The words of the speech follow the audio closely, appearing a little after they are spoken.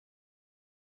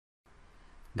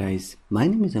Guys, my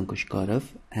name is Ankush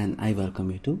and I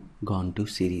welcome you to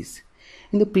gontuseries.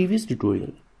 In the previous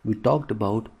tutorial, we talked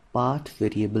about path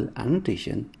variable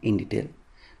annotation in detail.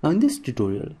 Now in this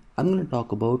tutorial, I'm going to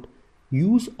talk about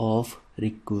use of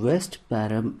request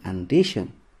param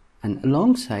annotation, and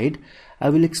alongside I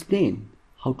will explain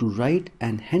how to write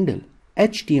and handle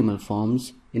HTML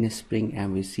forms in a Spring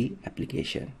MVC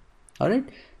application. Alright,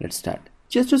 let's start.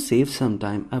 Just to save some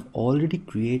time, I've already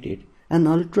created an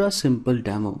ultra simple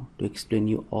demo to explain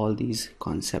you all these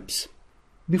concepts.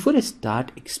 Before I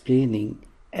start explaining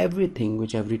everything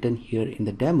which I've written here in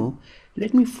the demo,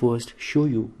 let me first show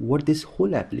you what this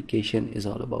whole application is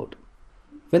all about.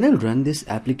 When I run this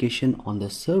application on the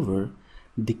server,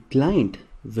 the client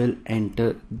will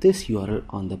enter this URL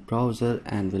on the browser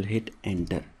and will hit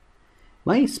enter.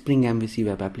 My Spring MVC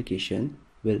web application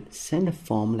will send a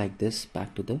form like this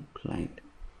back to the client.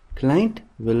 Client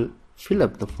will fill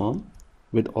up the form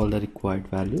with all the required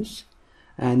values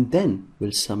and then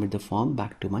will submit the form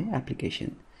back to my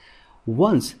application.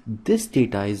 Once this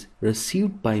data is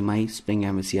received by my Spring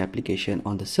MVC application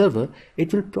on the server,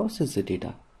 it will process the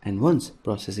data, and once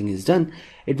processing is done,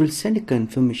 it will send a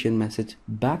confirmation message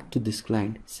back to this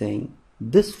client saying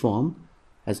this form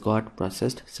has got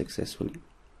processed successfully.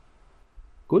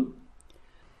 Cool?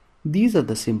 These are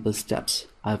the simple steps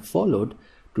I've followed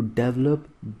to develop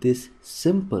this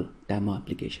simple demo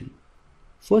application.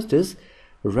 First is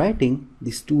writing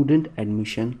the student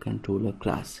admission controller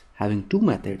class, having two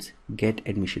methods, get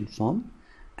admission form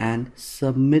and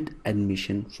submit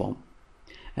admission form,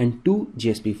 and two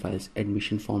JSP files,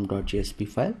 admission form.jsp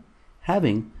file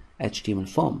having HTML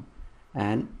form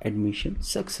and admission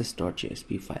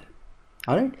success.jsp file.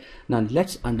 Alright, now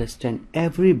let's understand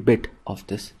every bit of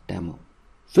this demo.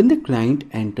 When the client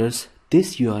enters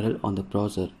this URL on the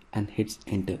browser and hits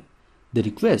enter, the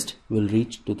request will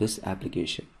reach to this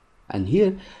application, and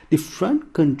here the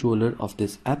front controller of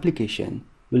this application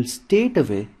will straight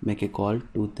away make a call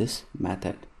to this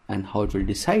method. And how it will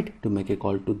decide to make a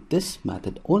call to this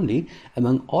method only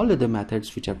among all other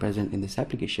methods which are present in this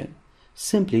application?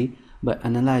 Simply by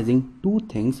analyzing two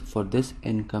things for this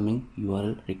incoming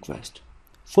URL request.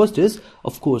 First is,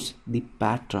 of course, the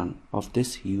pattern of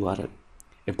this URL.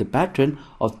 If the pattern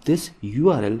of this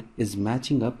URL is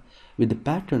matching up with the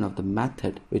pattern of the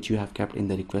method which you have kept in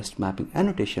the request mapping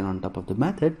annotation on top of the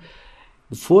method,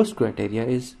 the first criteria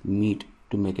is meet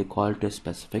to make a call to a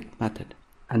specific method.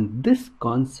 And this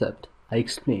concept I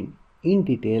explained in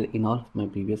detail in all of my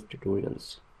previous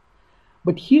tutorials.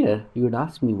 But here you would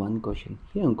ask me one question.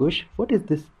 Hey Ankush, what is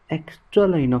this extra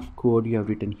line of code you have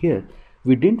written here?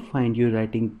 We didn't find you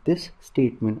writing this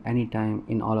statement anytime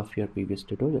in all of your previous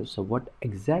tutorials. So what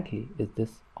exactly is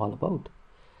this all about?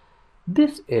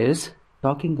 This is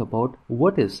talking about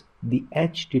what is the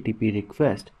HTTP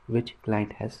request which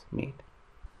client has made.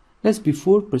 Let's,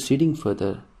 before proceeding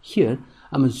further, here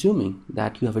I'm assuming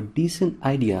that you have a decent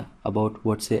idea about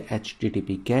what's a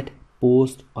HTTP GET,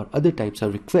 POST or other types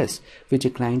of requests which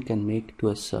a client can make to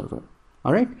a server.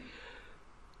 Alright,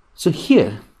 so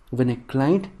here when a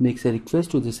client makes a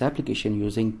request to this application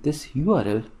using this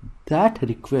URL, that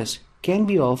request can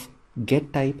be of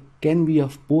GET type, can be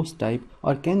of POST type,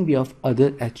 or can be of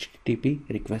other HTTP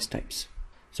request types.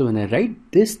 So when I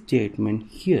write this statement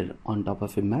here on top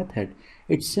of a method,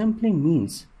 it simply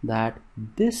means that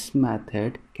this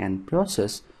method can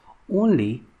process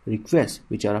only requests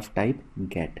which are of type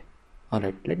GET.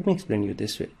 Alright, let me explain you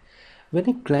this way. When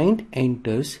a client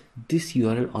enters this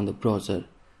URL on the browser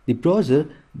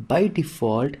by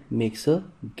default makes a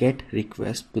GET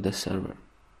request to the server.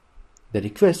 The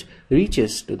request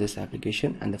reaches to this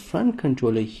application and the front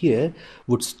controller here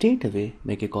would straight away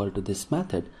make a call to this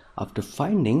method after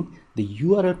finding the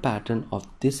URL pattern of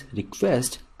this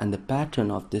request and the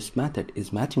pattern of this method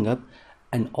is matching up,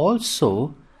 and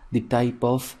also the type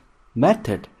of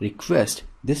method request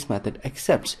this method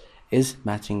accepts is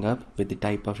matching up with the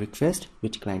type of request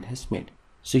which client has made.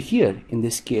 So here in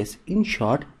this case, in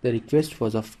short, the request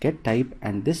was of GET type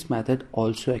and this method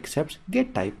also accepts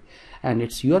GET type and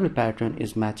its URL pattern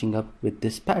is matching up with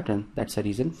this pattern. That's the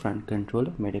reason front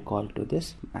controller made a call to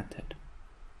this method.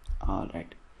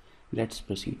 Alright, let's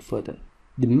proceed further.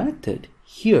 The method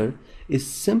here is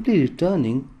simply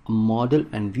returning a model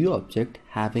and view object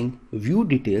having view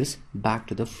details back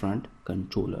to the front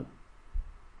controller.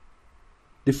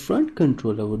 The front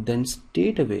controller would then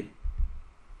straight away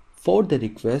forward the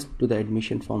request to the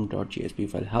admission form.jsp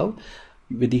file. How?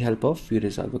 With the help of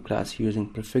viewResolver class using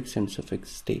prefix and suffix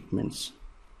statements.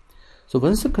 So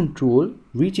once the control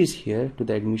reaches here to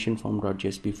the admission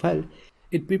form.jsp file,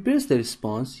 it prepares the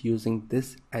response using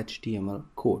this HTML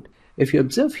code. If you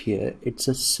observe here, it's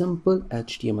a simple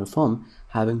HTML form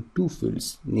having two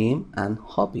fields, name and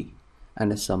hobby,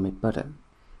 and a submit button.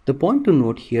 The point to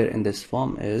note here in this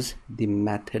form is the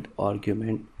method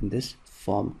argument in this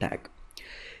form tag.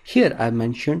 Here I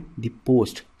mentioned the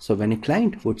post. So when a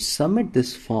client would submit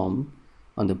this form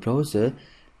on the browser,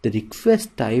 the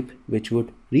request type which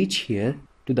would reach here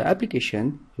to the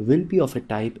application will be of a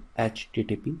type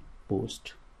HTTP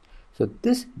post. So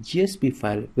this JSP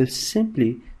file will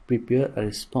simply prepare a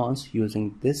response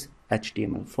using this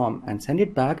HTML form and send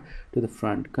it back to the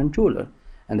front controller.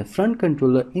 And the front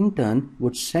controller in turn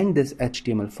would send this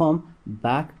HTML form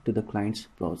back to the client's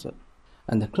browser.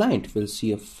 And the client will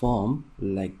see a form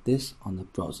like this on the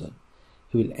browser.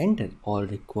 He will enter all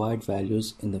required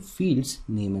values in the fields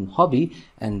name and hobby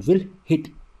and will hit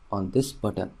on this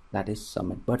button, that is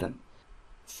submit button.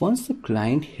 Once the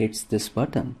client hits this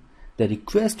button, the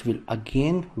request will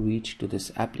again reach to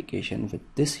this application with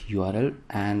this URL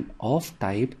and of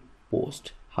type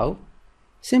post. How?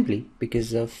 Simply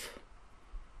because of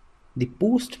the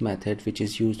post method which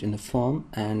is used in the form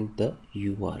and the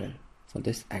URL for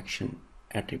this action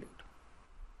attribute.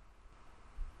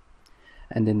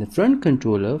 And then the front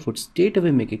controller would straight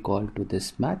away make a call to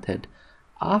this method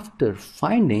after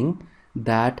finding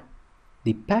that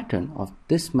the pattern of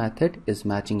this method is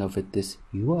matching up with this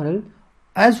URL,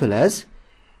 as well as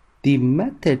the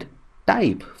method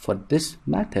type for this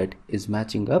method is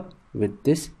matching up with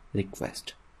this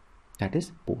request, that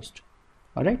is post.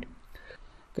 Alright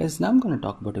guys, now I'm going to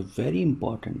talk about a very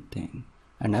important thing,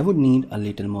 and I would need a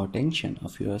little more attention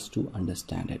of yours to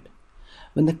understand it.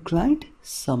 When the client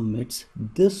submits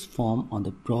this form on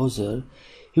the browser,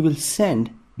 he will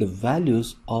send the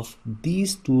values of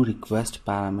these two request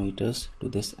parameters to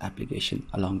this application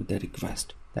along with the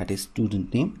request, that is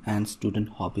student name and student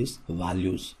hobbies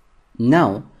values.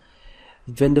 Now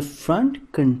when the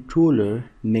front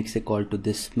controller makes a call to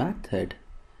this method,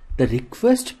 the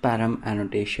request param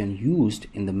annotation used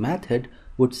in the method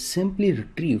would simply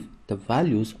retrieve the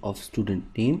values of student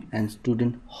name and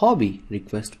student hobby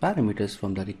request parameters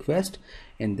from the request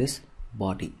in this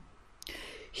body.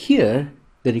 Here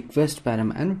the request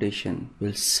param annotation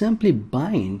will simply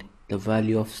bind the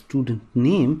value of student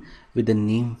name with the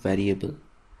name variable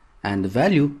and the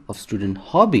value of student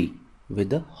hobby with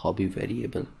the hobby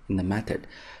variable in the method.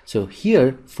 So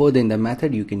here further in the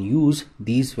method you can use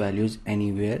these values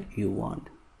anywhere you want.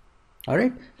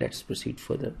 Alright, let's proceed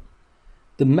further.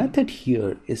 The method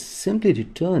here is simply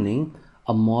returning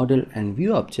a model and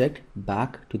view object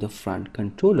back to the front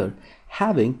controller,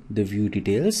 having the view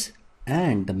details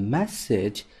and the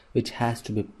message which has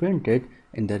to be printed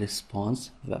in the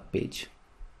response web page.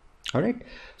 Alright,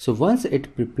 so once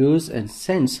it prepares and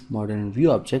sends model and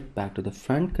view object back to the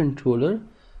front controller,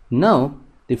 now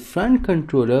the front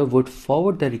controller would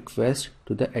forward the request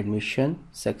to the admission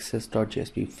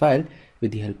success.jsp file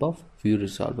with the help of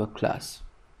viewResolver class.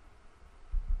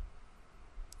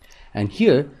 And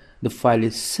here the file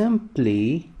is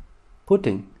simply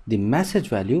putting the message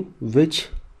value which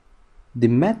the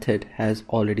method has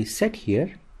already set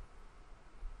here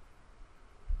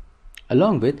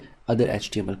along with other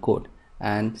HTML code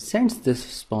and sends this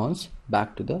response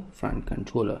back to the front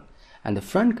controller, and the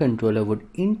front controller would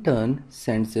in turn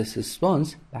send this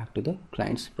response back to the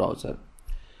client's browser.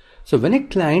 So when a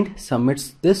client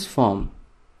submits this form,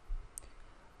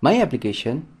 my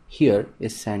application here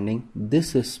is sending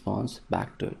this response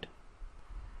back to it.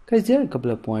 Guys, there are a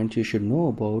couple of points you should know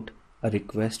about a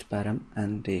request param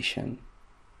annotation.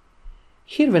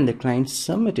 Here when the client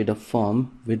submitted a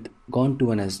form with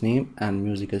gontuseries as name and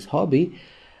music as hobby,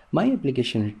 my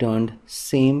application returned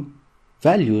same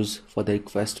values for the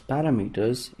request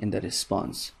parameters in the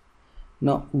response.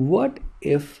 Now what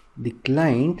if the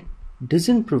client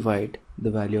doesn't provide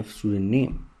the value of student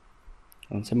name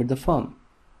and submit the form?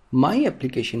 My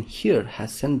application here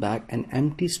has sent back an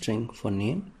empty string for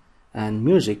name and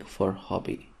music for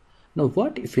hobby. Now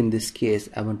what if in this case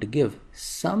I want to give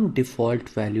some default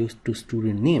values to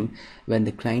student name when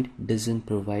the client doesn't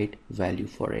provide value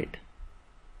for it?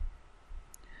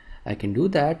 I can do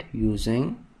that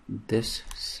using this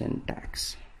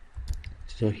syntax.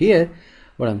 So here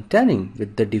what I'm telling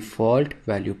with the default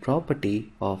value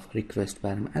property of request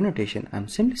param annotation, I'm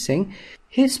simply saying,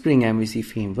 hey Spring MVC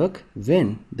framework,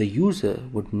 when the user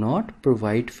would not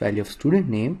provide value of student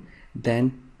name,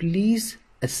 then please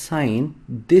assign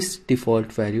this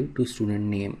default value to student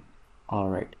name.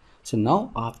 Alright, so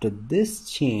now after this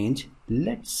change,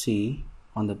 let's see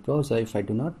on the browser, if I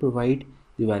do not provide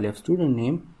the value of student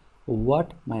name,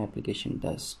 what my application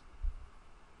does.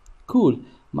 Cool,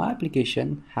 my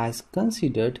application has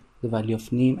considered the value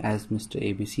of name as Mr.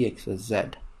 ABC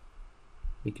XYZ.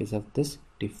 because of this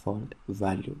default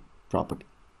value property.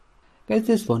 Guys,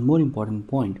 there's one more important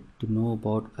point to know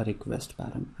about a request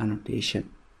param annotation.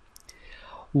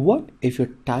 What if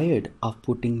you're tired of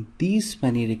putting these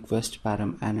many request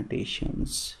param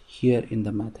annotations here in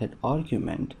the method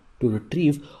argument to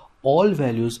retrieve all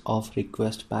values of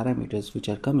request parameters which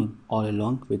are coming all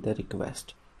along with the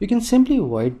request? You can simply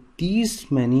avoid these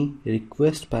many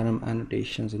request param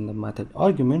annotations in the method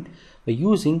argument by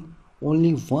using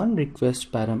only one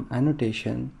request param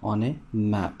annotation on a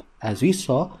map, as we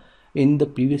saw in the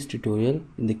previous tutorial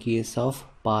in the case of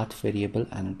path variable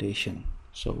annotation.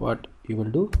 So what you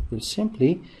will do, you'll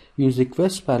simply use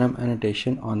request param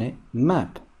annotation on a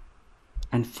map,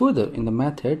 and further in the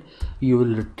method you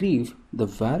will retrieve the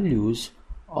values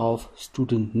of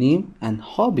student name and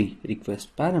hobby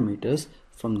request parameters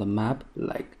from the map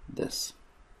like this.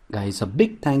 Guys, a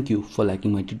big thank you for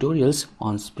liking my tutorials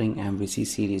on Spring MVC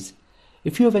series.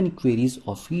 If you have any queries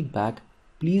or feedback,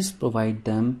 please provide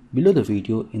them below the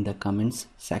video in the comments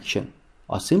section,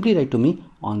 or simply write to me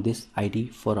on this ID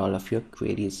for all of your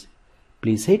queries.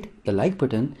 Please hit the like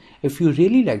button if you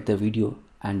really like the video,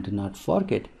 and do not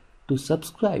forget to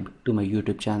subscribe to my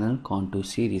YouTube channel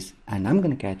gontuseries, and I'm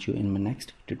gonna catch you in my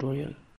next tutorial.